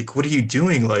 Like, what are you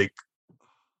doing? Like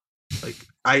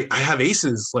I have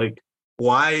aces. Like,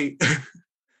 why?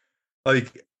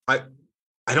 Like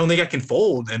I don't think I can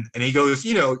fold. And he goes,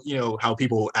 you know how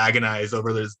people agonize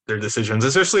over their decisions,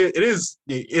 especially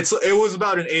it was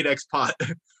about an 8x pot.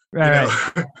 Right.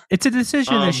 It's a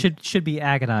decision that should be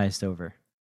agonized over.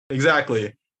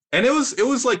 Exactly. And it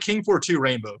was like king 4-2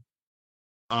 rainbow.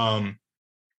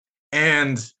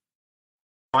 And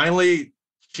finally,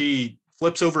 she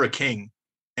flips over a king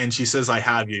and she says, "I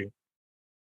have you."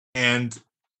 And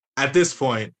at this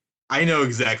point, I know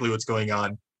exactly what's going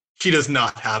on. She does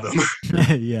not have him.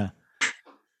 Yeah.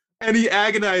 And he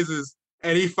agonizes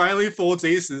and he finally folds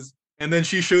aces. And then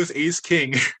she shows ace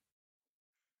king.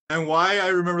 And why I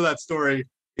remember that story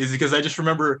is because I just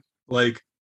remember, like,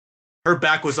 her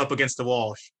back was up against the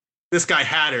wall. This guy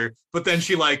had her, but then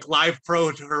she, like, live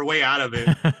pro'd her way out of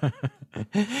it.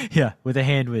 Yeah, with a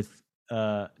hand with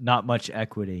not much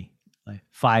equity, like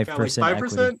 5% Yeah, like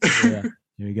 5%? equity. Yeah,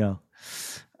 here we go.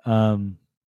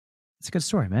 It's a good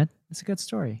story, man. It's a good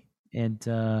story. And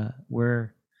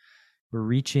we're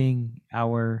reaching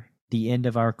the end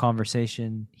of our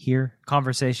conversation here.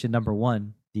 Conversation number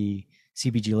 1, the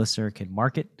CBG listener can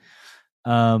mark it,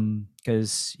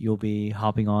 because you'll be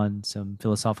hopping on some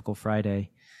Philosophical Friday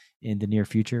in the near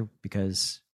future,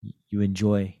 because you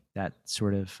enjoy that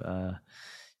sort of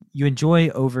you enjoy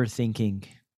overthinking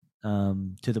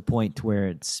to the point where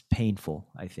it's painful.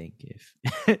 I think if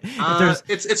there's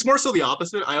it's more so the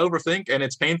opposite. I overthink and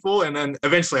it's painful, and then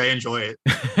eventually I enjoy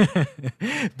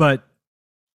it. But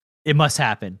it must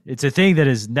happen. It's a thing that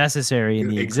is necessary in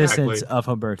the existence of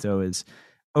Humberto, is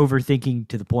overthinking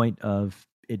to the point of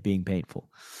it being painful.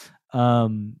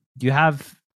 Do you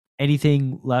have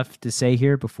anything left to say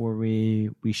here before we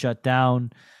shut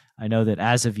down? I know that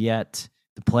as of yet,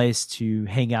 the place to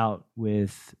hang out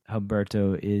with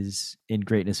Humberto is in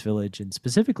Greatness Village, and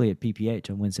specifically at PPH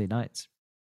on Wednesday nights.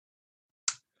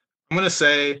 I'm going to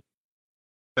say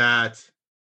that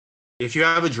if you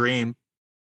have a dream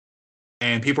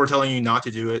and people are telling you not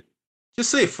to do it,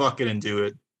 just say fuck it and do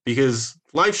it, because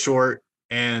life's short.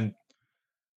 And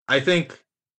I think,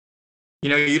 you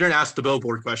didn't ask the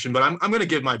billboard question, but I'm going to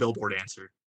give my billboard answer,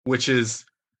 which is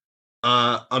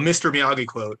a Mr. Miyagi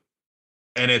quote.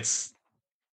 And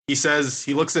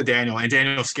he looks at Daniel, and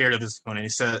Daniel's scared of his opponent. He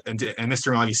said, and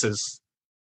Mr. Miyagi says,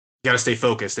 "You got to stay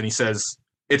focused." And he says,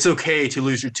 "It's okay to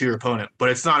lose to your opponent, but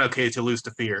it's not okay to lose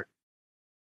to fear."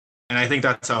 And I think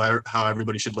that's how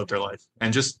everybody should live their life,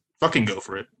 and just fucking go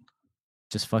for it.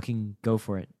 Just fucking go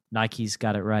for it. Nike's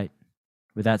got it right.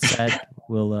 With that said,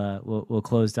 we'll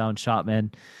close down shop,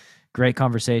 man. Great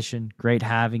conversation. Great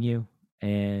having you,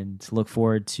 and look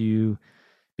forward to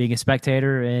being a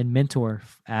spectator and mentor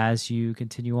as you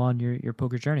continue on your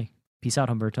poker journey. Peace out,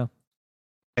 Humberto.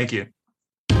 Thank you.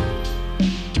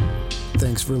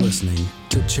 Thanks for listening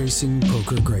to Chasing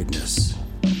Poker Greatness.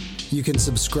 You can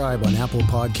subscribe on Apple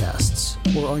Podcasts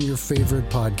or on your favorite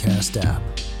podcast app.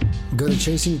 Go to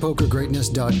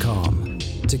chasingpokergreatness.com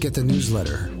to get the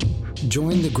newsletter.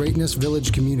 Join the Greatness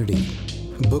Village community,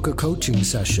 book a coaching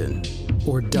session,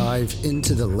 or dive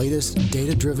into the latest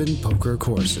data-driven poker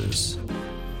courses.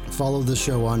 Follow the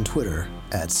show on Twitter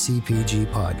 @CPG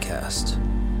Podcast.